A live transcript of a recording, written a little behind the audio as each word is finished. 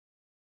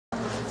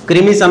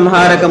క్రిమి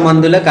సంహారక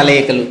మందుల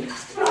కలయికలు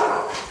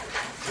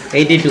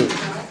 82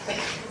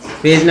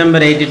 పేజ్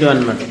నెంబర్ 82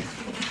 అన్నమాట.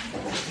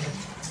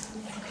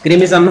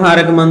 క్రిమి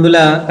సంహారక మందుల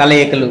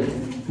కలయికలు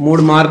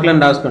 3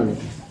 మార్కులను రాసుకోండి.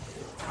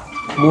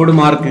 3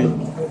 మార్కులు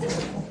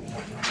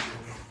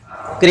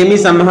క్రిమి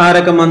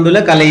సంహారక మందుల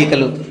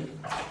కలయికలు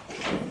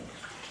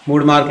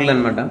 3 మార్కులు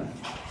అన్నమాట.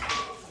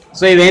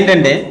 సో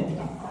ఇవేంటంటే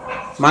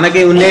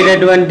మనకి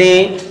ఉండేటటువంటి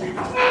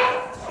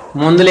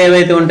మందులు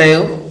ఏవైతే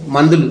ఉంటాయో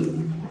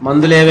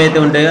మందులు ఏవైతే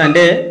ఉంటాయో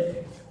అంటే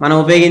మనం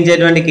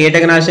ఉపయోగించేటువంటి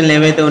కీటకనాశనలు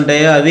ఏవైతే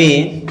ఉంటాయో అవి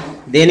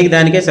దేనికి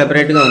దానికే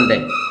సెపరేట్గా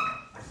ఉంటాయి.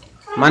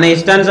 మన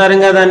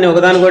ఇష్టానుసారంగా దాన్ని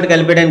ఒకదానికొకటి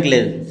కలిపేయడానికి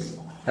లేదు.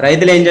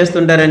 రైతులు ఏం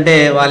చేస్తుంటారంటే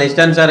వాళ్ళ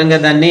ఇష్టానుసారంగా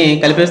దాన్ని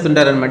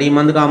కలిపేస్తుంటారనమాట. ఈ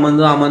మందుకు ఆ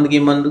మందు, ఆ మందుకి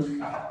ఈ మందు,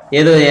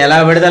 ఏదో ఎలా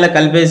పడితే అలా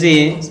కలిపేసి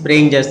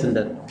స్ప్రేయింగ్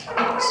చేస్తుంటారు.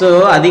 సో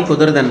అది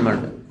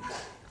కుదరదన్నమాట.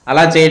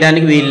 అలా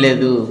చేయడానికి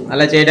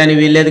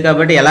వీల్లేదు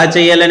కాబట్టి ఎలా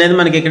చేయాలనేది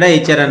మనకి ఇక్కడ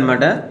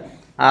ఇచ్చారనమాట.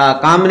 ఆ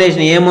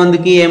కాంబినేషన్ ఏ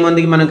మందుకి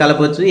మనం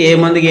కలపవచ్చు, ఏ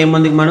మందుకి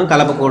మనం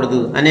కలపకూడదు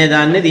అనే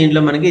దాన్ని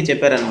దీంట్లో మనకి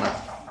చెప్పారనమాట.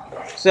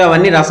 సో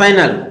అవన్నీ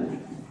రసాయనాలు,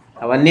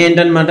 అవన్నీ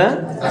ఏంటనమాట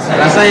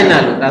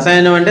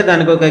రసాయనం అంటే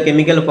దానికి ఒక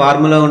కెమికల్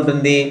ఫార్ములా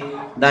ఉంటుంది.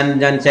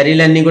 దాని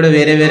చర్యలన్నీ కూడా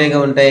వేరేగా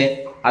ఉంటాయి.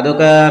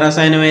 అదొక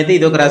రసాయనం అయితే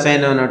ఇదొక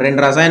రసాయనం అన్నమాట.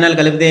 2 రసాయనాలు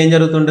కలిపితే ఏం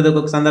జరుగుతుంటుంది?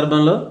 ఒక్కొక్క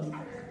సందర్భంలో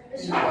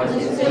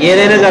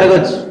ఏదైనా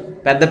జరగవచ్చు,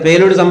 పెద్ద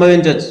పేలుడు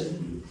సంభవించవచ్చు.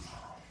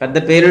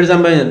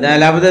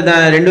 లేకపోతే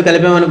 2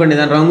 కలిపామనుకోండి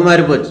దాని రంగు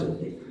మారిపోవచ్చు.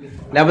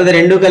 లేకపోతే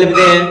 2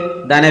 కలిపితే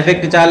దాని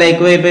ఎఫెక్ట్ చాలా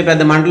ఎక్కువైపోయి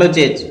పెద్ద మంటలు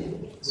వచ్చేయచ్చు.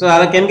 సో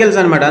అలా కెమికల్స్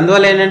అనమాట.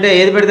 అందువల్ల ఏంటంటే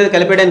ఏది పెడితే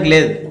కలిపేయడానికి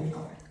లేదు.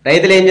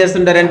 రైతులు ఏం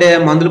చేస్తుంటారంటే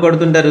మందులు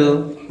కొడుతుంటారు,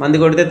 మందు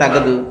కొడితే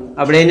తగ్గదు.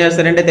 అప్పుడు ఏం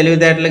చేస్తారంటే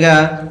తెలివితేటలుగా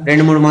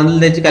 2-3 మందులు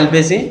తెచ్చి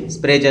కలిపేసి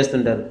స్ప్రే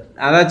చేస్తుంటారు.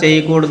 అలా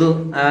చేయకూడదు.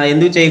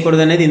 ఎందుకు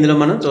చేయకూడదు అనేది ఇందులో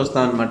మనం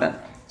చూస్తాం అనమాట.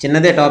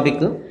 చిన్నదే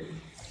టాపిక్.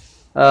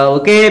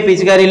 ఒకే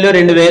పిచికారీలో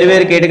 2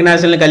 వేరు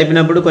కీటకనాశనలు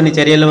కలిపినప్పుడు కొన్ని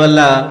చర్యల వల్ల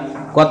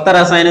కొత్త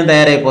రసాయనం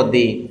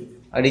తయారైపోద్ది.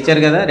 అది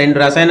ఇచ్చారు కదా, 2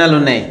 రసాయనాలు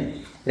ఉన్నాయి,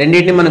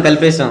 రెండింటిని మనం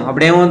కలిపేసాం.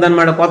 అప్పుడు ఏమవుతుంది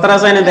అనమాట? కొత్త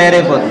రసాయనం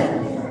తయారైపోతుంది.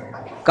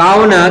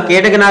 కావున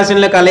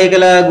కీటకనాశనల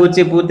కలయికల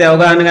గూర్చి పూర్తి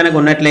అవగాహన కనుక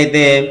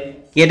ఉన్నట్లయితే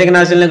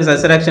కీటకనాశనలకు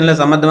సస్యరక్షణలో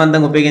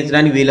సమర్థవంతంగా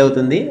ఉపయోగించడానికి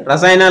వీలవుతుంది.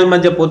 రసాయనాల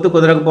మధ్య పొత్తు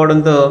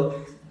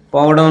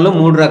కుదరకపోవడంలో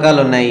 3 రకాలు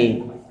ఉన్నాయి.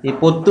 ఈ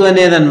పొత్తు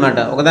అనేది అనమాట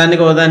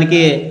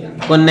ఒకదానికి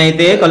కొన్ని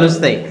అయితే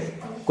కలుస్తాయి,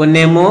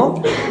 కొన్నేమో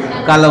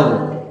కలవు.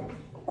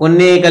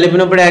 కొన్ని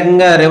కలిపినప్పుడు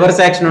ఏకంగా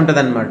రివర్స్ యాక్షన్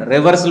ఉంటుంది అనమాట.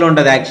 రివర్స్లో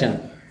ఉంటుంది యాక్షన్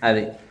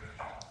అది.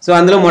 సో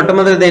అందులో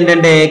మొట్టమొదటిది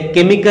ఏంటంటే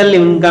కెమికల్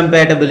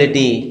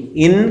ఇన్కంపాటబిలిటీ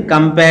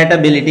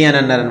అని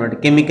అన్నారు అనమాట.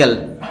 కెమికల్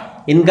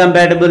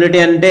ఇన్కంపాటబిలిటీ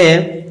అంటే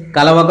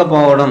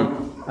కలవకపోవడం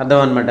అర్థం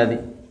అనమాట. అది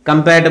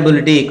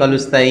కంపాటబిలిటీ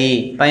కలుస్తాయి.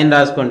 పైన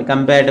రాసుకోండి,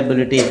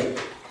 కంపాటబిలిటీ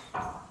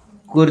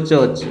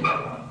కూర్చోవచ్చు.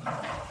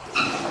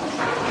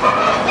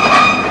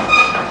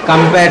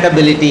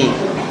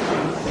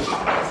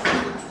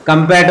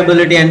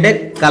 కంపాటబిలిటీ అంటే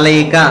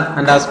కలయిక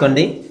అని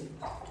రాసుకోండి.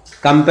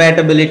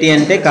 కంపాటబిలిటీ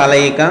అంటే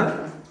కలయిక.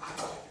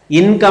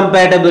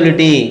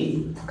 ఇన్కంపాటబిలిటీ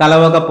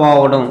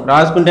కలవకపోవడం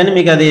రాసుకుంటేనే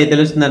మీకు అది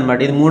తెలుస్తుంది అనమాట.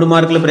 ఇది 3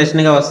 మార్కుల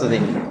ప్రశ్నగా వస్తుంది.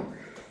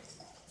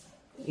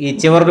 ఈ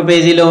చివరికి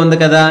పేజీలో ఉంది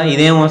కదా,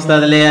 ఇదేం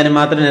వస్తుందిలే అని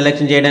మాత్రం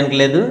నిర్లక్ష్యం చేయడానికి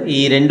లేదు. ఈ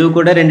 2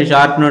 కూడా 2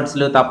 షార్ట్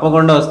నోట్స్లు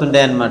తప్పకుండా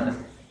వస్తుంటాయి అన్నమాట.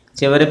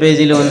 చివరి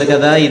పేజీలో ఉంది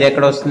కదా, ఇది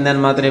ఎక్కడ వస్తుంది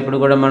అని మాత్రం ఎప్పుడు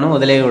కూడా మనం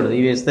వదిలేయకూడదు.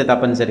 ఇవి వస్తే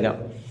తప్పనిసరిగా.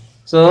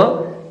 సో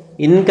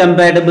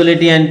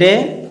ఇన్కంపాటబిలిటీ అంటే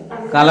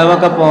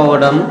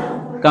కలవకపోవడం,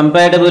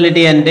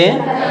 కంపాటబిలిటీ అంటే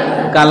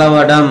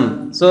కలవడం.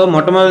 సో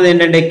మొట్టమొదటి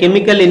ఏంటంటే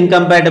కెమికల్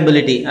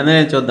ఇన్కంపాటబిలిటీ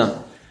అనేది చూద్దాం.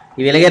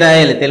 ఇవి ఇలాగే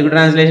రాయాలి. తెలుగు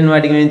ట్రాన్స్లేషన్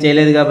వాటికి మేము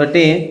చేయలేదు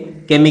కాబట్టి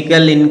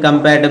కెమికల్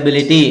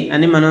ఇన్కంపాటబిలిటీ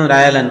అని మనం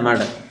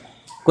రాయాలన్నమాట.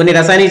 కొన్ని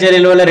రసాయనిక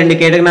చర్యల వల్ల 2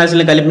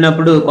 కీటకనాశనలు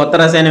కలిపినప్పుడు కొత్త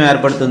రసాయనం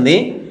ఏర్పడుతుంది.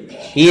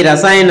 ఈ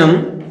రసాయనం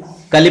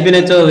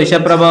కలిపినచో విష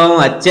ప్రభావం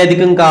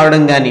అత్యధికం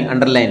కావడం కానీ,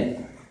 అండర్లైన్,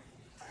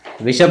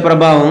 విష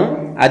ప్రభావం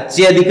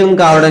అత్యధికం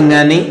కావడం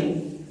కానీ,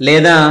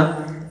 లేదా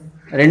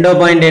రెండో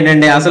పాయింట్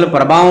ఏంటంటే అసలు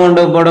ప్రభావం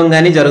ఉండకపోవడం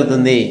కానీ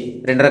జరుగుతుంది.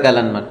 2 రకాలు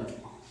అన్నమాట.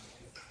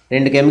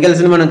 2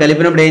 కెమికల్స్ని మనం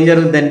కలిపినప్పుడు ఏం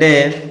జరుగుతుందంటే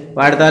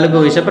వాటి తాలూకు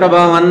విష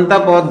ప్రభావం అంతా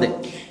పోద్ది.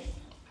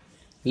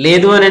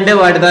 లేదు అని అంటే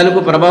వాటి తాలూకు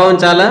ప్రభావం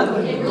చాలా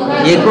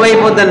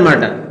ఎక్కువైపోద్ది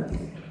అనమాట.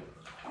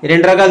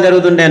 2 రకాలు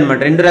జరుగుతుంటాయి అనమాట.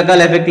 2 రకాల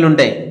ఎఫెక్ట్లు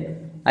ఉంటాయి.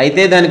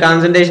 అయితే దాని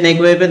కాన్సన్ట్రేషన్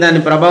ఎక్కువైపోయి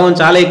దాని ప్రభావం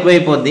చాలా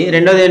ఎక్కువైపోద్ది.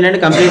 రెండోది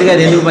ఏంటంటే కంప్లీట్గా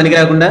అది ఎందుకు పనికి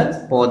రాకుండా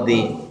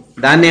పోద్ది.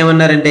 దాన్ని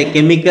ఏమన్నారంటే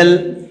కెమికల్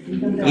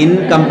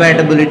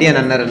ఇన్కంపాటబిలిటీ అని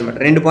అన్నారనమాట.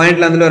 2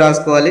 పాయింట్లు అందులో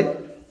రాసుకోవాలి.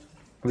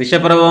 విష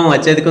ప్రభావం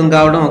అత్యధికం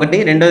కావడం ఒకటి,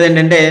 రెండోది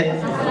ఏంటంటే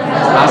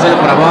అసలు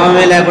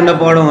ప్రభావమే లేకుండా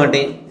పోవడం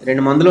ఒకటి.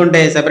 2 మందులు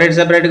ఉంటాయి,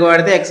 సెపరేట్గా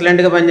వాడితే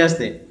ఎక్సలెంట్గా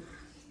పనిచేస్తాయి.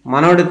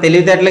 మనోడు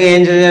తెలివితేటలుగా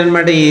ఏం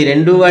చేయాలన్నమాట, ఈ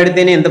 2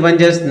 వాడితేనే ఎంత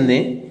పనిచేస్తుంది,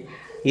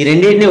 ఈ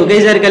రెండింటిని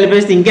ఒకేసారి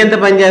కలిపేస్తే ఇంకెంత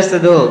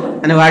పనిచేస్తుందో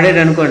అని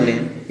వాడేది అనుకోండి,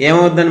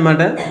 ఏమవుద్ది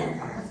అనమాట,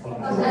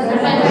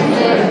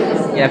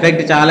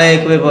 ఎఫెక్ట్ చాలా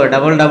ఎక్కువైపో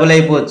డబుల్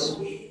అయిపోవచ్చు.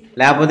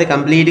 లేకపోతే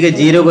కంప్లీట్గా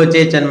జీరోకి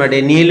వచ్చేయచ్చు అనమాట.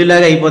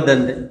 నీళ్ళులాగా అయిపోద్ది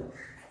అంతే.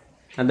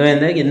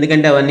 అర్థమైందా?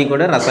 ఎందుకంటే అవన్నీ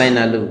కూడా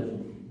రసాయనాలు.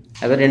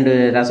 అవి 2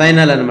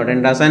 రసాయనాలు అనమాట.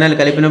 2 రసాయనాలు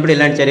కలిపినప్పుడు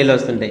ఇలాంటి చర్యలు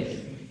వస్తుంటాయి.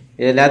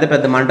 లేకపోతే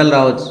పెద్ద మంటలు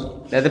రావచ్చు.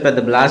 లేదా పెద్ద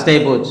బ్లాస్ట్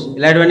అయిపోవచ్చు,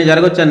 ఇలాంటివన్నీ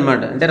జరగవచ్చు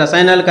అనమాట. అంటే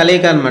రసాయనాలు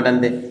కలయిక అనమాట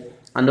అంతే.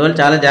 అందువల్ల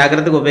చాలా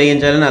జాగ్రత్తగా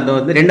ఉపయోగించాలని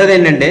అర్థమవుతుంది. రెండోది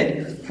ఏంటంటే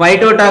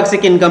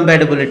ఫైటోటాక్సిక్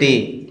ఇన్కంపాటబిలిటీ.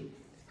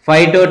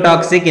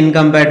 ఫైటోటాక్సిక్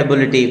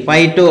ఇన్కంపాటబిలిటీ.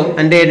 ఫైటో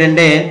అంటే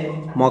ఏంటంటే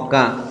మొక్క,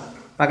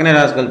 పక్కనే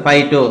రాసుకోవాలి.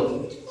 ఫైటో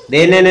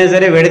దేన్నైనా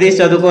సరే విడదీసి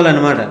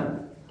చదువుకోవాలన్నమాట.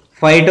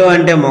 ఫైటో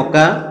అంటే మొక్క,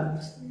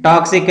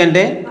 టాక్సిక్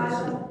అంటే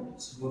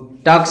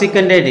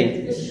ఏంటి?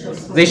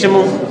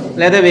 విషము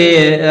లేదా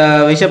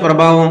విష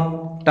ప్రభావం,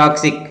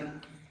 టాక్సిక్.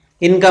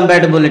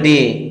 ఇన్కంపాటబిలిటీ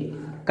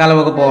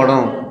కలవకపోవడం,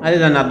 అది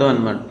దాని అర్థం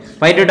అనమాట.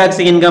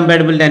 ఫైటోటాక్సిక్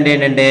ఇన్కంపాటబిలిటీ అంటే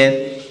ఏంటంటే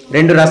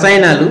రెండు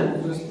రసాయనాలు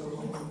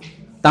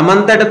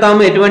తమంతట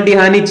తాము ఎటువంటి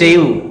హాని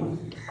చేయవు,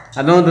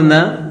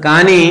 అర్థమవుతుందా?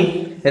 కానీ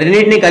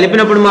రెండింటిని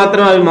కలిపినప్పుడు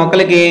మాత్రం అవి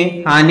మొక్కలకి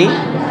హాని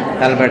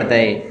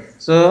తలపెడతాయి.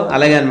 సో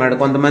అలాగే అనమాట.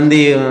 కొంతమంది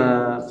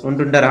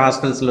ఉంటుంటారు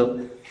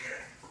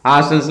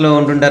హాస్టల్స్లో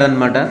ఉంటుంటారు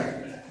అనమాట.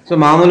 సో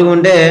మామూలుగా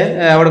ఉంటే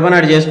ఎవడి పని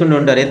అటు చేసుకుంటూ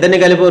ఉంటారు. ఇద్దరిని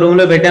కలిపి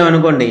రూమ్లో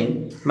పెట్టామనుకోండి,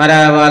 మరి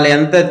వాళ్ళు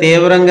ఎంత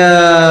తీవ్రంగా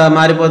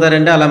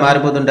మారిపోతారంటే అలా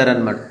మారిపోతుంటారు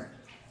అనమాట.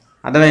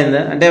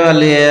 అర్థమైందా? అంటే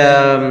వాళ్ళు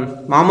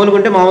మామూలుగా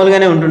ఉంటే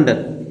మామూలుగానే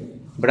ఉంటుంటారు.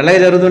 ఇప్పుడు అలాగే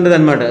జరుగుతుంటుంది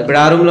అనమాట. ఇప్పుడు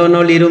ఆ రూమ్లో ఉన్న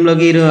వాళ్ళు ఈ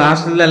రూమ్లోకి, ఈ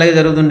హాస్టల్లో అలాగే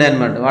జరుగుతుంటాయి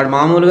అనమాట. వాడు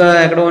మామూలుగా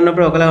ఎక్కడో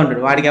ఉన్నప్పుడు ఒకలా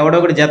ఉంటాడు, వాడికి ఎవడో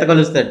ఒకటి జత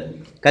కలుస్తాడు.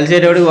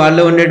 కలిసేటప్పుడు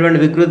వాళ్ళు ఉండేటువంటి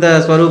వికృత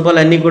స్వరూపాలు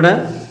అన్నీ కూడా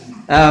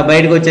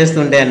బయటకు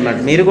వచ్చేస్తుంటాయి అనమాట.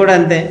 మీరు కూడా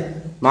అంతే,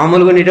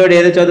 మామూలుగా ఉండేటోడు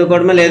ఏదో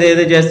చదువుకోవడమో లేదా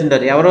ఏదో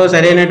చేస్తుంటారు. ఎవరో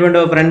సరైనటువంటి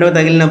ఫ్రెండ్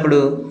తగిలినప్పుడు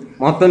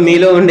మొత్తం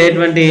మీలో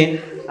ఉండేటువంటి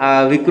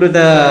వికృత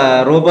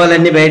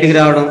రూపాలన్నీ బయటికి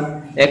రావడం,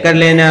 ఎక్కడ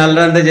లేని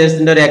అల్లరంతా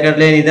చేస్తుంటారు, ఎక్కడ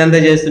లేని ఇదంతా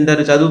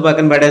చేస్తుంటారు, చదువు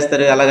పక్కన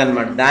పడేస్తారు,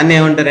 అలాగనమాట. దాన్ని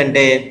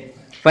ఏమంటారంటే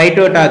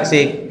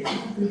ఫైటోటాక్సిక్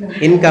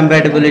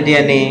ఇన్కంపాటబిలిటీ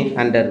అని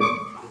అంటారు.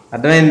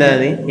 అర్థమైందా?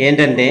 అది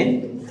ఏంటంటే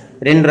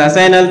రెండు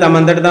రసాయనాలు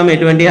తమంతట తాము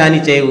ఎటువంటి హాని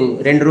చేయవు.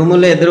 రెండు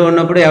రూముల్లో ఇద్దరు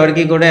ఉన్నప్పుడు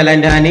ఎవరికి కూడా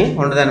ఎలాంటి హాని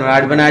ఉండదు అనమాట.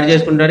 ఆడి పని ఆడి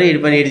చేసుకుంటారు, ఈడి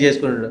పని ఈడు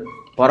చేసుకుంటారు.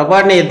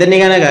 పొరపాటున ఇద్దరిని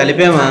కనుక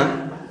కలిపామా,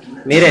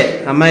 మీరే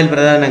అమ్మాయిలు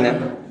ప్రధానంగా,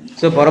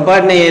 సో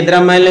పొరపాటున ఇద్దరు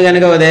అమ్మాయిలను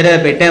కనుక ఒక దగ్గర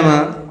పెట్టామా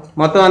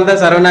మొత్తం అంతా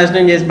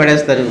సర్వనాశనం చేసి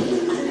పడేస్తారు.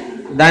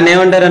 దాన్ని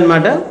ఏమంటారు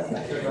అనమాట?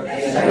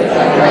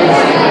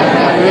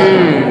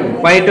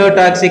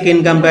 ఫైటోటాక్సిక్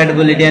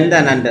ఇన్కంపాటబిలిటీ అని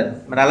దాన్ని అంటారు.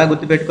 మరి అలా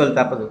గుర్తుపెట్టుకోవాలి,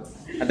 తప్పదు.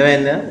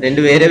 అర్థమైందా?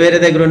 రెండు వేరే వేరే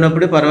దగ్గర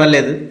ఉన్నప్పుడు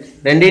పర్వాలేదు,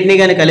 రెండింటినీ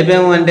కానీ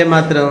కలిపాము అంటే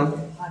మాత్రం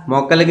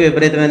మొక్కలకి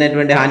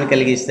విపరీతమైనటువంటి హాని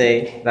కలిగిస్తాయి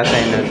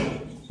రసాయనాలు.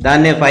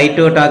 దాన్నే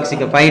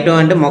ఫైటోటాక్సిక్. ఫైటో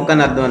అంటే మొక్క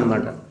అని అర్థం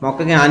అనమాట.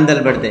 మొక్కకి హాని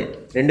తలపెడతాయి.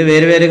 రెండు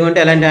వేరు వేరుగా ఉంటే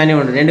ఎలాంటి హాని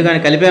ఉండదు. రెండు కానీ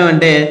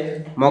కలిపామంటే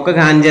మొక్కకి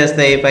హాని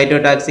చేస్తాయి.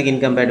 ఫైటోటాక్సిక్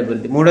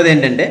ఇన్కంపాటబిలిటీ. మూడోది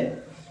ఏంటంటే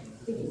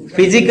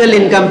ఫిజికల్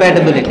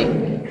ఇన్కంపాటబిలిటీ.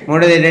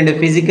 మూడోది ఏంటంటే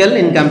ఫిజికల్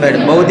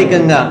ఇన్కంపాటబిలిటీ.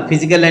 భౌతికంగా,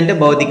 ఫిజికల్ అంటే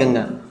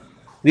భౌతికంగా.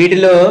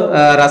 వీటిలో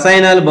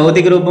రసాయనాలు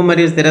భౌతిక రూపం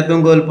మరియు స్థిరత్వం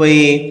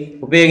కోల్పోయి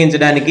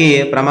ఉపయోగించడానికి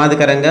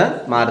ప్రమాదకరంగా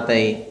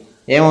మారుతాయి.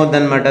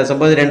 ఏమవుద్దనమాట?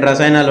 సపోజ్ రెండు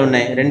రసాయనాలు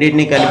ఉన్నాయి,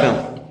 రెండింటినీ కలిపాం.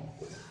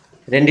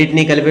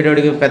 రెండింటినీ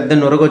కలిపేటోడికి పెద్ద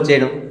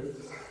నురగొచ్చేయడం,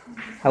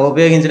 అవి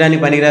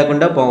ఉపయోగించడానికి పనికి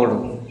రాకుండా పోవడం,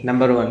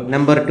 నెంబర్ 1.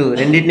 నెంబర్ 2,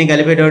 రెండింటినీ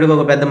కలిపేటోడికి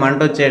ఒక పెద్ద మంట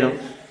వచ్చేయడం.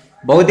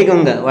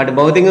 భౌతికంగా వాటి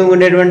భౌతికంగా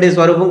ఉండేటువంటి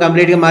స్వరూపం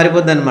కంప్లీట్గా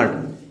మారిపోద్ది అనమాట.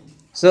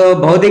 సో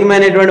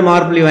భౌతికమైనటువంటి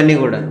మార్పులు ఇవన్నీ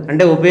కూడా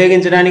అంటే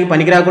ఉపయోగించడానికి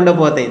పనికి రాకుండా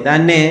పోతాయి.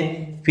 దాన్నే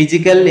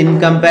ఫిజికల్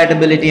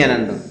ఇన్కంపాటబిలిటీ అని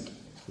అంటాం.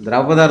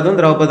 ద్రవ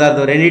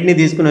పదార్థం రెండింటినీ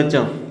తీసుకుని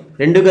వచ్చాం,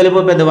 రెండు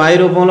కలిపి పెద్ద వాయు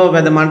రూపంలో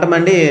పెద్ద మంట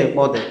మండి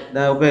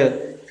పోతాయి.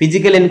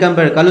 Physical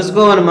incompatibility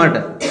కలుసుకోవన్నమాట.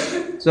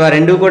 సో ఆ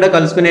రెండు కూడా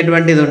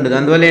కలుసుకునేటువంటిది ఉండదు.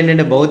 అందువల్ల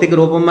ఏంటంటే భౌతిక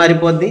రూపం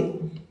మారిపోద్ది,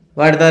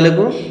 వాటి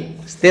తాలూకు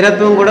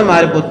స్థిరత్వం కూడా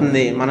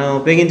మారిపోతుంది. మనం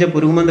ఉపయోగించే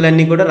పురుగు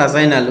మందులన్నీ కూడా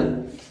రసాయనాలు,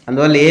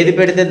 అందువల్ల ఏది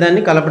పెడితే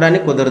దాన్ని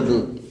కలపడానికి కుదరదు.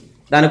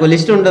 దానికి ఒక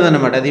లిస్ట్ ఉంటుంది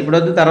అన్నమాట. అది ఇప్పుడు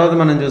వద్దు, తర్వాత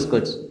మనం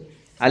చూసుకోవచ్చు.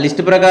 ఆ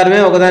లిస్ట్ ప్రకారమే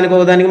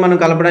ఒకదానికి మనం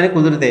కలపడానికి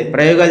కుదురుతాయి.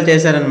 ప్రయోగాలు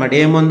చేశారనమాట.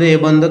 ఏ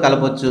మందు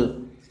కలపొచ్చు,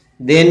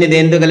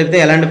 దేంతో కలిపితే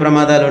ఎలాంటి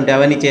ప్రమాదాలు ఉంటాయి,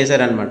 అవన్నీ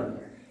చేశారనమాట.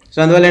 సో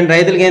అందువల్ల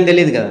రైతులకి ఏం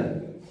తెలియదు కదా,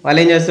 వాళ్ళు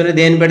ఏం చేస్తుంటారు,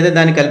 దేన్ని పెడితే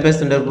దాన్ని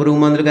కలిపేస్తుంటారు. పురుగు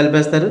మందులు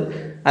కలిపేస్తారు,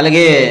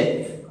 అలాగే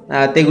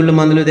తెగుళ్ళు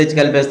మందులు తెచ్చి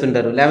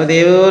కలిపేస్తుంటారు. లేకపోతే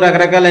ఏవో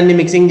రకరకాలన్నీ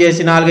మిక్సింగ్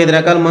చేసి 4-5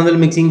 రకాల మందులు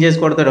మిక్సింగ్ చేసి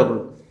కొడతాడు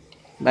ఒకడు.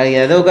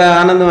 ఏదో ఒక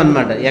ఆనందం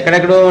అనమాట.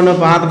 ఎక్కడెక్కడో ఉన్న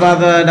పాత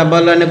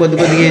డబ్బాల్లో అన్నీ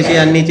కొద్దిగా వేసి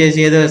అన్నీ చేసి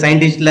ఏదో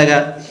సైంటిస్ట్ లాగా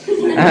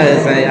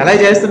అలా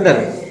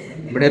చేస్తుంటారు.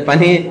 ఇప్పుడు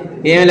పని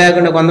ఏమి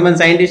లేకుండా కొంతమంది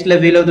సైంటిస్టులా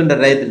ఫీల్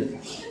అవుతుంటారు రైతులు.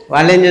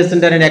 వాళ్ళు ఏం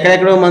చేస్తుంటారంటే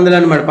ఎక్కడెక్కడో మందులు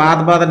అనమాట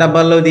పాత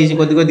డబ్బాల్లో తీసి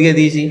కొద్దిగా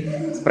తీసి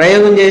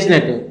ప్రయోగం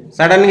చేసినట్టు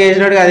సడన్గా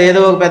వేసినట్టు అది ఏదో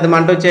ఒక పెద్ద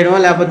మంట వచ్చేయడమో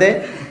లేకపోతే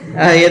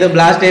ఏదో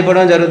బ్లాస్ట్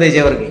అయిపోవడం జరుగుతాయి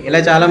చివరికి. ఇలా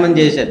చాలామంది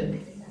చేశారు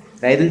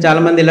రైతులు,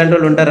 చాలామంది ఇలాంటి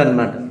వాళ్ళు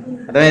ఉంటారనమాట.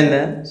 అర్థమైందా?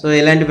 సో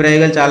ఇలాంటి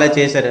ప్రయోగాలు చాలా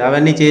చేశారు.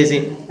 అవన్నీ చేసి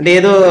అంటే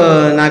ఏదో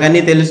నాకు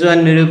అన్నీ తెలుసు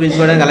అని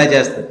నిరూపించుకోవడానికి అలా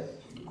చేస్తారు.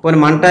 కొన్ని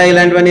మంట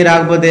ఇలాంటివన్నీ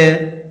రాకపోతే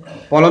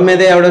పొలం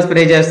మీదే ఎవడో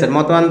స్ప్రే చేస్తారు,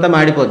 మొత్తం అంతా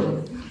మాడిపోద్ది.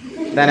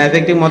 దాని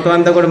ఎఫెక్టివ్ మొత్తం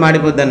అంతా కూడా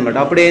మాడిపోద్ది అనమాట.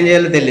 అప్పుడు ఏం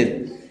చేయాలో తెలియదు.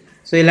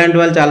 సో ఇలాంటి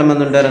వాళ్ళు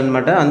చాలామంది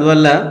ఉంటారనమాట.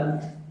 అందువల్ల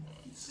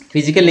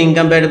ఫిజికల్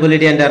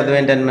ఇన్కంపాటబిలిటీ అంటే అర్థం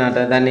ఏంటన్నమాట,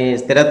 దాన్ని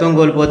స్థిరత్వం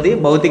కోల్పోద్ది,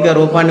 భౌతిక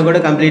రూపాన్ని కూడా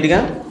కంప్లీట్గా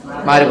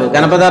మారిపోద్ది,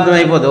 ఘనపదార్థం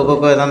అయిపోద్ది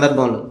ఒక్కొక్క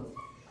సందర్భంలో.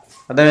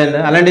 అర్థమైందా?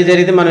 అలాంటివి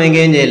జరిగితే మనం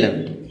ఇంకేం చేయలేం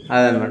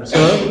అదనమాట.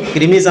 సో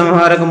క్రిమి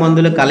సంహారక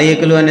మందుల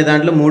కలయికలు అనే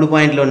దాంట్లో 3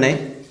 పాయింట్లు ఉన్నాయి.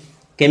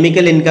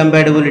 కెమికల్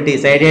ఇన్కంపాటబిలిటీ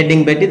సైడ్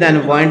హెడ్డింగ్ పెట్టి దాని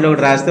పాయింట్లో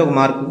ఒకటి రాస్తే ఒక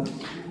మార్కు.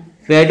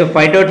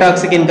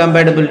 ఫైటోటాక్సిక్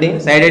ఇన్కంపాటబిలిటీ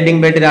సైడ్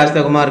హెడ్డింగ్ పెట్టి రాస్తే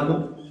 1 mark,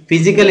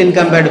 physical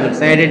incompatibility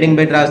side heading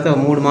పెట్టి రాస్తే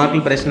 3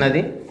 మార్కులు ప్రశ్న.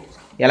 అది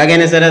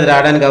ఎలాగైనా సరే అది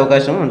రావడానికి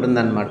అవకాశం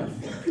ఉంటుందన్నమాట.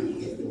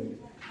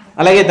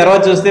 అలాగే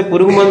తర్వాత చూస్తే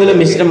పురుగు మందుల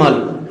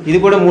మిశ్రమాలు, ఇది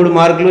కూడా 3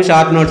 మార్కులు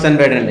షార్ట్ నోట్స్ అని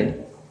పెట్టండి.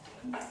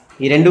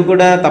 ఈ 2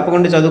 కూడా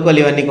తప్పకుండా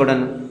చదువుకోవాలి. ఇవన్నీ కూడా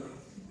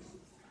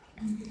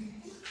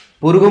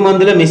పురుగు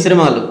మందుల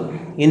మిశ్రమాలు,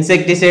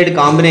 ఇన్సెక్టిసైడ్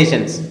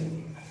కాంబినేషన్స్,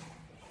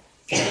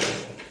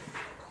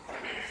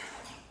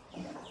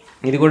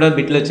 ఇది కూడా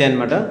బిట్లు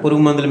వచ్చాయన్నమాట.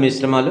 పురుగు మందుల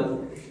మిశ్రమాలు,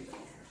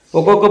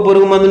 ఒక్కొక్క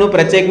పురుగు మందును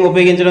ప్రత్యేకంగా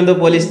ఉపయోగించడంతో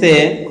పోలిస్తే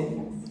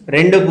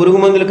 2 పురుగు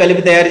మందులు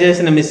కలిపి తయారు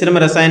చేసిన మిశ్రమ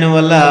రసాయనం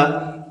వల్ల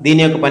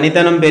దీని యొక్క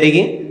పనితనం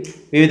పెరిగి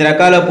వివిధ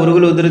రకాల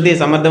పురుగుల ఉధృతి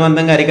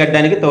సమర్థవంతంగా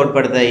అరికట్టడానికి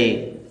తోడ్పడతాయి.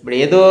 ఇప్పుడు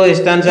ఏదో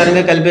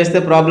ఇష్టానుసారంగా కలిపేస్తే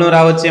ప్రాబ్లం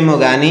రావచ్చేమో,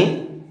 కానీ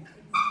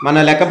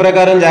మన లెక్క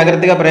ప్రకారం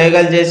జాగ్రత్తగా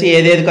ప్రయోగాలు చేసి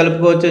ఏదేది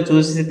కలుపుకోవచ్చో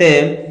చూస్తే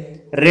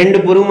 2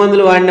 పురుగు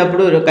మందులు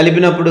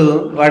కలిపినప్పుడు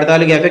వాటి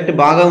తాలూకు ఎఫెక్ట్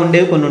బాగా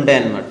ఉండేవి కొన్ని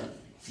ఉంటాయన్నమాట.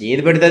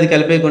 ఏది పెడితే అది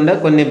కలిపేయకుండా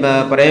కొన్ని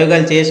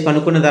ప్రయోగాలు చేసి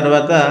కనుక్కున్న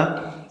తర్వాత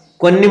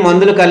కొన్ని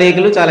మందుల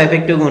కలయికలు చాలా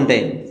ఎఫెక్టివ్గా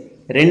ఉంటాయి.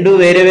 2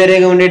 వేరే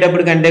వేరేగా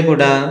ఉండేటప్పుడు కంటే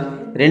కూడా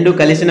 2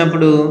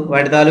 కలిసినప్పుడు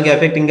వాటి తాలూకు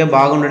ఎఫెక్ట్ ఇంకా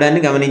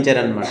బాగుండడాన్ని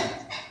గమనించారనమాట.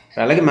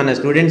 అలాగే మన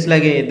స్టూడెంట్స్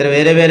లాగే ఇద్దరు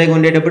వేరే వేరేగా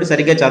ఉండేటప్పుడు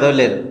సరిగ్గా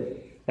చదవలేరు.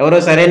 ఎవరో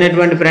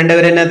సరైనటువంటి ఫ్రెండ్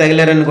ఎవరైనా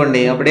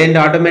తగిలారనుకోండి, అప్పుడేంటి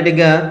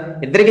ఆటోమేటిక్గా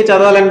ఇద్దరికి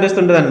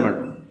చదవాలనిపిస్తుంటుంది అనమాట.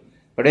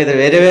 ఇప్పుడు ఇద్దరు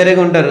వేరే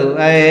వేరేగా ఉంటారు,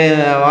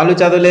 వాళ్ళు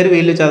చదవలేరు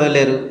వీళ్ళు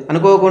చదవలేరు,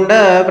 అనుకోకుండా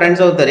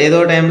ఫ్రెండ్స్ అవుతారు. ఏదో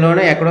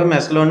టైంలోనో ఎక్కడో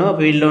మెస్లోనో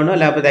ఫీల్డ్లోనో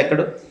లేకపోతే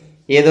ఎక్కడో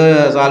ఏదో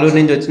సాలూరు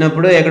నుంచి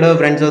వచ్చినప్పుడు ఎక్కడో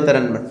ఫ్రెండ్స్ అవుతారు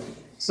అనమాట.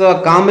 సో ఆ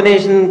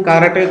కాంబినేషన్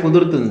కరెక్ట్గా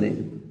కుదురుతుంది,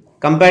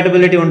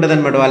 కంపాటబిలిటీ ఉంటుంది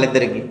అనమాట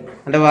వాళ్ళిద్దరికి.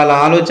 అంటే వాళ్ళ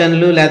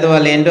ఆలోచనలు లేకపోతే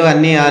వాళ్ళు ఏంటో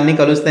అన్నీ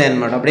కలుస్తాయి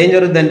అనమాట. అప్పుడు ఏం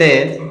జరుగుతుందంటే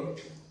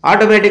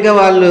ఆటోమేటిక్గా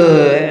వాళ్ళు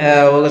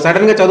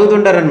సడన్గా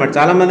చదువుతుంటారనమాట.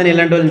 చాలామందిని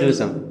ఇలాంటి వాళ్ళని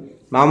చూసాం.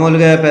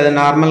 మామూలుగా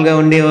నార్మల్గా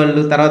ఉండే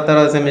వాళ్ళు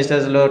తర్వాత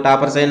సెమిస్టర్స్లో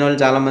టాపర్స్ అయిన వాళ్ళు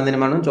చాలామందిని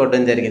మనం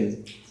చూడడం జరిగింది.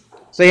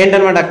 సో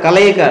ఏంటనమాట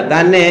కలయిక,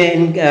 దాన్నే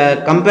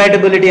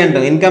కంపాటబిలిటీ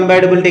అంటాం.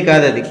 ఇన్కంపాటబిలిటీ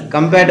కాదు, అది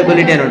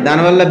కంపాటబిలిటీ అనమాట.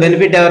 దానివల్ల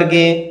బెనిఫిట్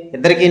ఎవరికి?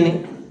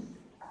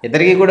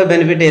 ఇద్దరికి కూడా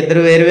బెనిఫిట్.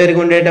 ఇద్దరు వేరువేరుగా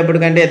ఉండేటప్పుడు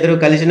కంటే ఇద్దరు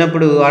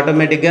కలిసినప్పుడు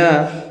ఆటోమేటిక్గా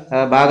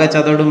బాగా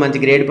చదవడం, మంచి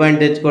గ్రేడ్ పాయింట్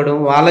తెచ్చుకోవడం,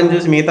 వాళ్ళని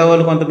చూసి మిగతా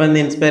వాళ్ళు కొంతమంది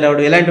ఇన్స్పైర్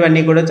అవ్వడం,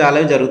 ఇలాంటివన్నీ కూడా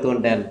చాలా జరుగుతూ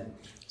ఉంటాయి.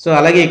 సో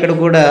అలాగే ఇక్కడ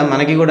కూడా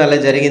మనకి కూడా అలా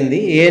జరిగింది.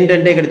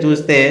 ఏంటంటే ఇక్కడ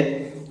చూస్తే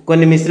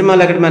కొన్ని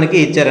మిశ్రమాలు అక్కడ మనకి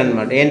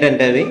ఇచ్చారనమాట.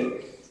 ఏంటంటే అవి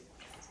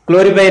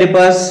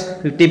క్లోరిపైరిపాస్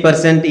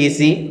 50%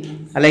 ఈసీ,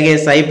 అలాగే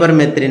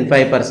సైపర్మెథ్రిన్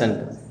 5%.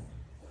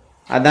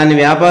 దాని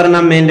వ్యాపార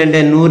నామం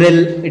ఏంటంటే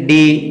నూరెల్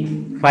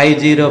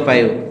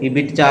D505. ఈ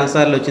బిట్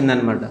చాలాసార్లు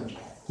వచ్చిందనమాట.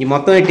 ఈ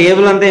మొత్తం ఈ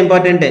టేబుల్ అంతా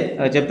ఇంపార్టెంటే,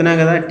 చెప్తున్నాం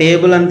కదా,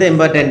 టేబుల్ అంతా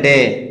ఇంపార్టెంటే.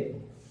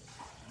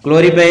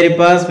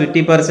 Chlorpyrifos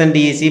 50%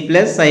 EC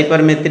plus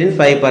cypermethrin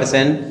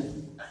 5%.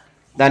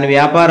 దాని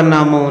వ్యాపార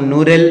నామం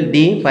నూరెల్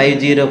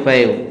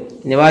D505.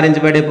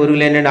 నివారించబడే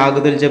పురుగులు ఏంటంటే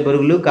ఆకుతుల్చే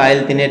పురుగులు,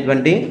 కాయలు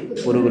తినేటువంటి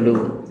పురుగులు.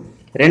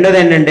 రెండోది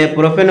ఏంటంటే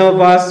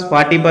ప్రొఫెనోఫాస్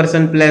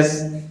 40% ప్లస్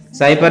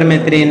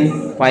సైపర్మెథ్రిన్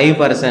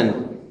 5%.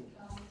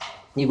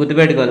 ఈ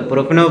గుర్తుపెట్టుకోవాలి,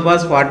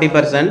 ప్రొఫెనోఫాస్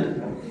 40%,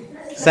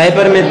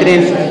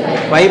 సైపర్మెథ్రిన్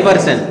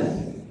 5%.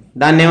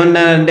 దాన్ని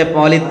ఏమన్నారంటే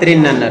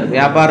పాలిథ్రిన్ అన్నారు,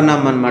 వ్యాపార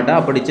నామం అనమాట.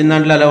 అప్పుడు ఇచ్చిన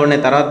దాంట్లో అలా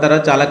ఉన్నాయి. తర్వాత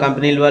చాలా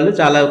కంపెనీల వాళ్ళు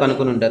చాలా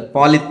కనుక్కుని ఉంటారు.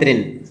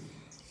 పాలిథ్రిన్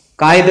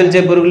కాయ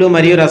తొలిచే పురుగులు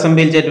మరియు రసం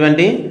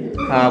పీల్చేటువంటి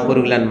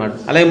పురుగులు అనమాట.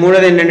 అలాగే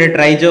మూడోది ఏంటంటే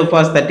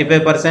ట్రైజోఫాస్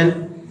 35%,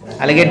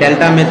 అలాగే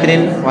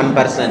డెల్టామెథ్రిన్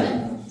 1%.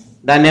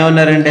 దాన్ని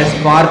ఏమన్నారంటే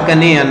స్పార్క్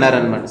అని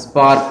అన్నారనమాట.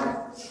 స్పార్క్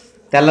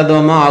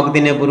తెల్లదోమ ఆకు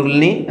తినే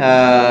పురుగుల్ని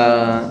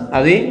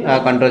అవి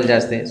కంట్రోల్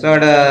చేస్తాయి. సో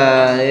అక్కడ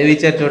ఏవి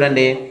ఇచ్చారు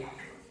చూడండి,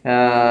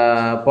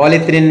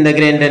 పాలిథ్రిన్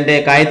దగ్గర ఏంటంటే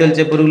కాయ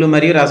తొలిచే పురుగులు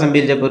మరియు రసం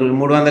పీల్చే పురుగులు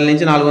 300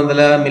 నుంచి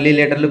 400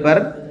 మిల్లీలీటర్లు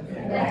పర్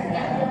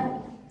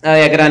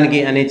ఎకరానికి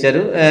అని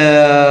ఇచ్చారు.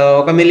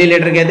 1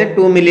 మిల్లీలీటర్కి అయితే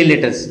 2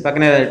 మిల్లీలీటర్స్,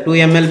 పక్కన 2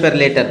 ml per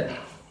litre,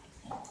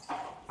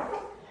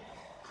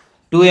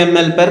 2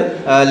 ml per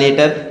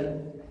litre.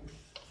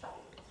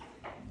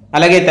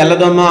 అలాగే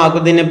తెల్లదోమ ఆకు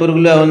తినే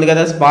పురుగులు ఉంది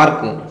కదా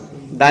స్పార్క్,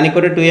 దానికి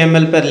కూడా 2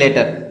 ml per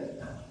litre,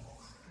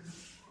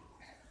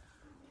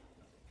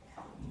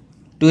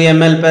 2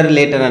 ml per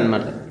litre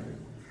అనమాట.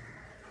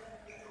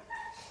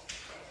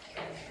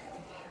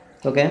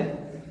 ఓకే,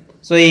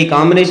 సో ఈ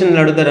కాంబినేషన్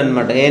అడుగుతారు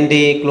అనమాట. ఏంటి?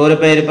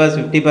 Chlorpyrifos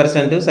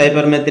 50%,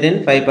 cypermethrin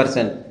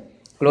 5%.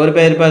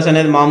 క్లోరిపైరిపాస్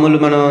అనేది మామూలు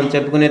మనం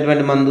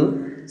చెప్పుకునేటువంటి మందు.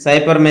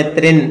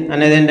 సైపర్మెథ్రిన్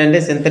అనేది ఏంటంటే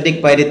సింథటిక్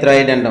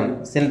పైరిథ్రాయిడ్ అంటాం.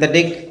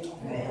 సింథటిక్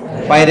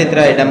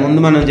పైరిథ్రాయిడ్ ముందు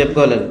మనం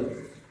చెప్పుకోవాలి.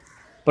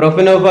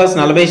 ప్రొఫెనోఫాస్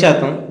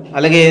 40%,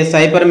 అలాగే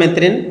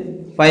సైపర్మెథ్రిన్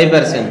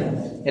 5%.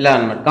 ఇలా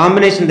అనమాట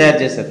కాంబినేషన్ తయారు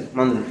చేస్తారు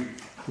మందులు.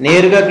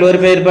 నేరుగా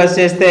క్లోరిపైరిపాస్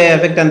చేస్తే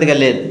ఎఫెక్ట్ అంతగా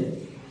లేదు,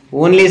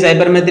 ఓన్లీ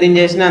సైపర్మెథ్రిన్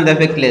చేసినా అంత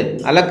ఎఫెక్ట్ లేదు.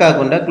 అలా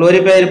కాకుండా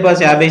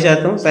క్లోరిపైరిపాస్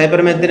 50%,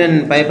 సైపర్మెథ్రిన్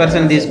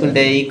 5%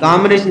 తీసుకుంటే ఈ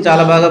కాంబినేషన్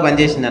చాలా బాగా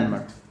పనిచేసింది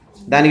అనమాట.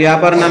 దానికి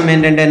వ్యాపార నామం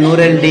ఏంటంటే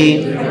నూరెల్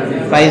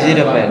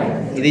D505.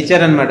 ఇది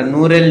ఇచ్చారనమాట.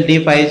 నూరెల్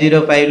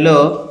D505లో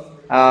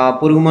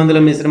పురుగు మందుల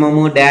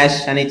మిశ్రమము డాష్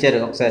అని ఇచ్చారు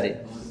ఒకసారి.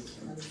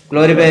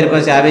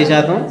 క్లోరిపైరిపాస్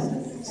 50%,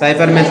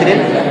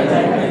 సైపర్మెథ్రిన్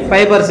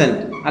 5%,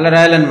 అలా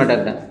రాయాలన్నమాట.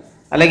 అక్కడ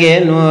అలాగే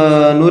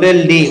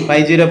నూరెల్ డి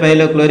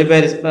 505లో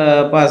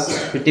క్లోరిపైరిపాస్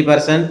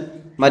 50%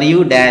 మరియు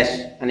డాష్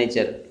అని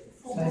ఇచ్చారు.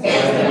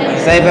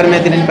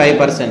 సైపర్మెథ్రిన్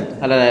 5%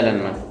 అలా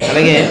రాయాలన్నమాట.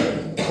 అలాగే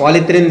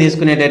పాలిథ్రిన్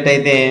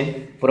తీసుకునేటట్టయితే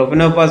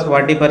ప్రొఫెనోపాస్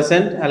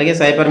 40%, అలాగే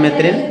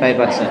సైపర్మెథ్రిన్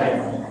 5%.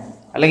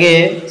 అలాగే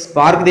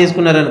స్పార్క్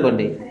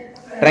తీసుకున్నారనుకోండి,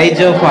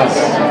 ట్రైజోఫాస్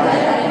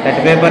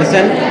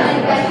 35%,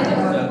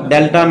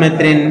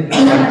 డెల్టామెథ్రిన్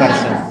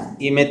 1%.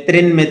 ఈ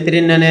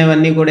మెథ్రిన్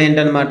అనేవన్నీ కూడా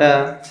ఏంటన్నమాట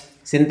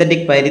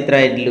సింథటిక్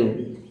పైరిథ్రాయిడ్లు.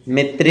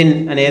 మెథ్రిన్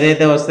అని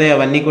ఏదైతే వస్తాయో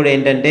అవన్నీ కూడా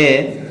ఏంటంటే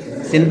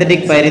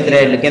సింథటిక్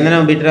పైరిథ్రాయిడ్లు. కింద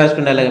బిట్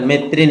రాసుకుంటే అలాగే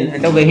మెథ్రిన్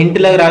అంటే ఒక హింట్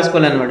లాగా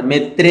రాసుకోవాలన్నమాట.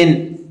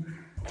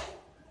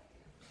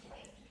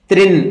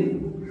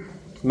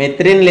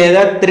 మెథ్రిన్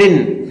లేదా త్రిన్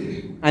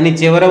అని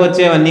చివర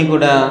వచ్చేవన్నీ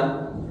కూడా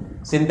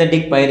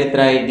సింథటిక్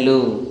పైరిథ్రాయిడ్లు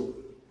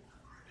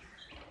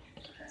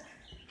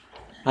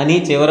అని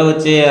చివర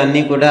వచ్చే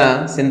అన్నీ కూడా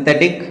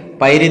సింథటిక్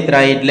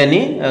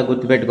పైరిథ్రాయిడ్లని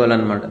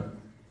గుర్తుపెట్టుకోవాలన్నమాట.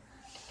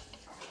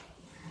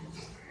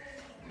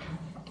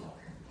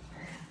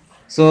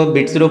 సో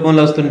బిట్స్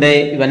రూపంలో వస్తుంటాయి,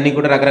 ఇవన్నీ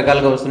కూడా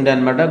రకరకాలుగా వస్తుంటాయి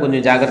అన్నమాట.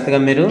 కొంచెం జాగ్రత్తగా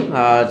మీరు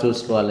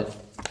చూసుకోవాలి.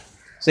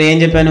 సో ఏం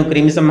చెప్పాను,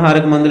 క్రిమి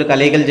సంహారక మందులు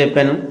కలయికలు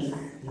చెప్పాను,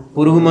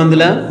 పురుగు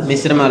మందుల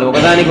మిశ్రమాలు,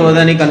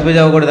 ఒకదానికి కన్ఫ్యూజ్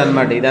అవ్వకూడదు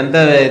అనమాట. ఇదంతా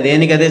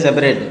దేనికి అదే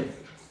సెపరేట్.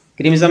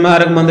 క్రిమి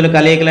సంహారక మందుల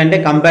కలయికలు అంటే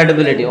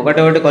కంపాటబిలిటీ,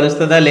 ఒకటి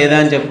కలుస్తుందా లేదా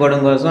అని చెప్పుకోవడం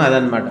కోసం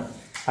అదనమాట.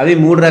 అవి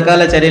 3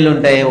 రకాల చర్యలు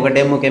ఉంటాయి.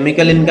 ఒకటేమో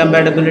chemical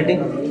incompatibility,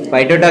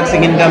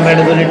 ఫైటోటాక్సిక్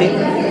incompatibility,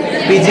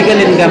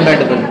 physical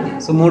incompatibility.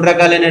 So 3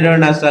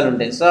 రకాలైనటువంటి నష్టాలు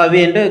ఉంటాయి. సో అవి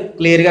ఏంటో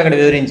క్లియర్గా అక్కడ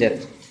వివరించారు.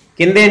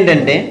 కింద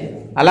ఏంటంటే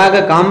అలాగ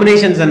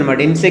కాంబినేషన్స్ అనమాట,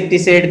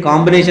 ఇన్సెక్టిసైడ్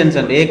కాంబినేషన్స్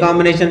అంటే ఏ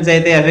కాంబినేషన్స్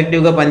అయితే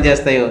ఎఫెక్టివ్గా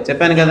పనిచేస్తాయో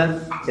చెప్పాను కదా.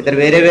 ఇద్దరు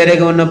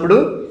వేరేగా ఉన్నప్పుడు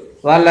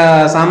వాళ్ళ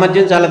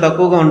సామర్థ్యం చాలా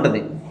తక్కువగా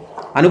ఉంటుంది.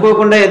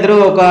 అనుకోకుండా ఇద్దరు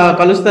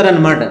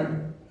కలుస్తారనమాట,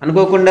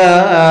 అనుకోకుండా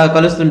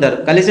కలుస్తుంటారు.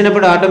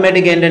 కలిసినప్పుడు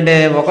ఆటోమేటిక్గా ఏంటంటే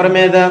ఒకరి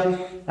మీద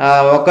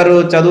ఒకరు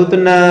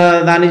చదువుతున్న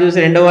దాన్ని చూసి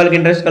రెండో వాళ్ళకి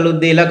ఇంట్రెస్ట్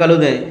కలుగుద్ది, ఇలా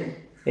కలుగుతాయి.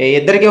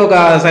 ఇద్దరికి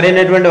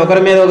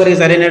ఒకరి మీద ఒకరికి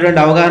సరైనటువంటి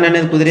అవగాహన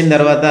అనేది కుదిరిన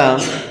తర్వాత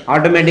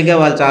ఆటోమేటిక్గా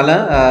వాళ్ళు చాలా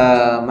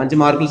మంచి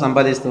మార్కులు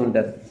సంపాదిస్తూ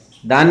ఉంటారు.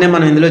 దాన్నే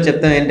మనం ఇందులో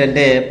చెప్తాం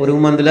ఏంటంటే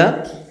పురుగు మందుల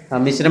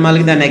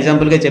మిశ్రమాలకి దాన్ని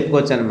ఎగ్జాంపుల్గా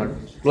చెప్పుకోవచ్చు అనమాట.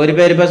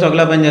 క్లోరిపైరిపాస్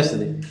ఒకలా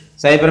పనిచేస్తుంది,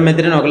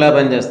 సైపర్మెథ్రిన్ ఒకలా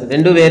పనిచేస్తుంది.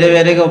 రెండు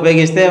వేరేగా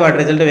ఉపయోగిస్తే వాటి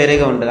రిజల్ట్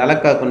వేరేగా ఉంటుంది. అలా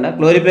కాకుండా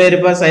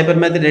క్లోరిపైరిపాస్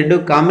సైపర్మెథ్రిన్ 2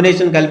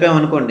 కాంబినేషన్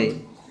కలిపామనుకోండి,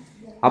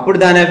 అప్పుడు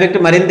దాని ఎఫెక్ట్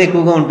మరింత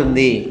ఎక్కువగా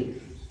ఉంటుంది.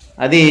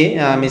 అది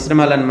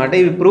మిశ్రమాలు అనమాట.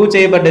 ఇవి ప్రూవ్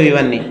చేయబడ్డవి,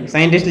 ఇవన్నీ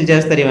సైంటిస్టులు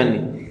చేస్తారు. ఇవన్నీ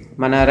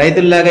మన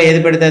రైతుల్లాగా ఏది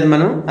పెడితే అది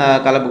మనం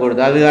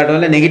కలపకూడదు. అవి వాటి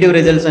వల్ల నెగిటివ్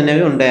రిజల్ట్స్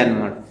అనేవి ఉంటాయి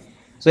అన్నమాట.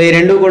 సో ఈ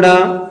 2 కూడా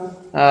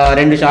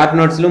 2 షార్ట్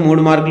నోట్స్లు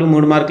 3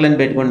 మార్కులు అని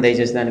పెట్టుకోండి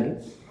దయచేసి. దానికి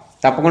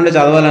తప్పకుండా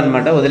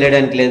చదవాలన్నమాట,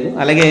 వదిలేయడానికి లేదు.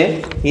 అలాగే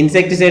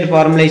ఇన్సెక్టిసైడ్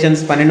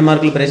ఫార్ములేషన్స్ 12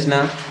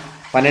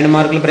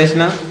 మార్కుల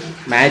ప్రశ్న,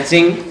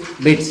 మ్యాచింగ్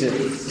బిట్స్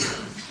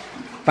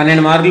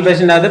 12 మార్కుల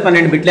ప్రశ్న రాదు,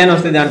 12 బిట్లైనా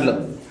వస్తాయి దాంట్లో.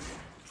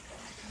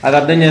 అది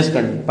అర్థం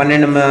చేసుకోండి.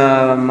 12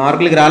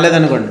 మార్కులకి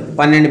రాలేదనుకోండి,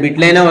 12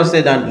 బిట్లైనా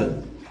వస్తాయి దాంట్లో.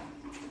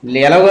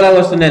 ఎలాగోలా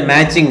వస్తున్నాయి,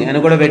 మ్యాచింగ్ అని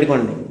కూడా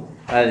పెట్టుకోండి.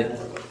 అది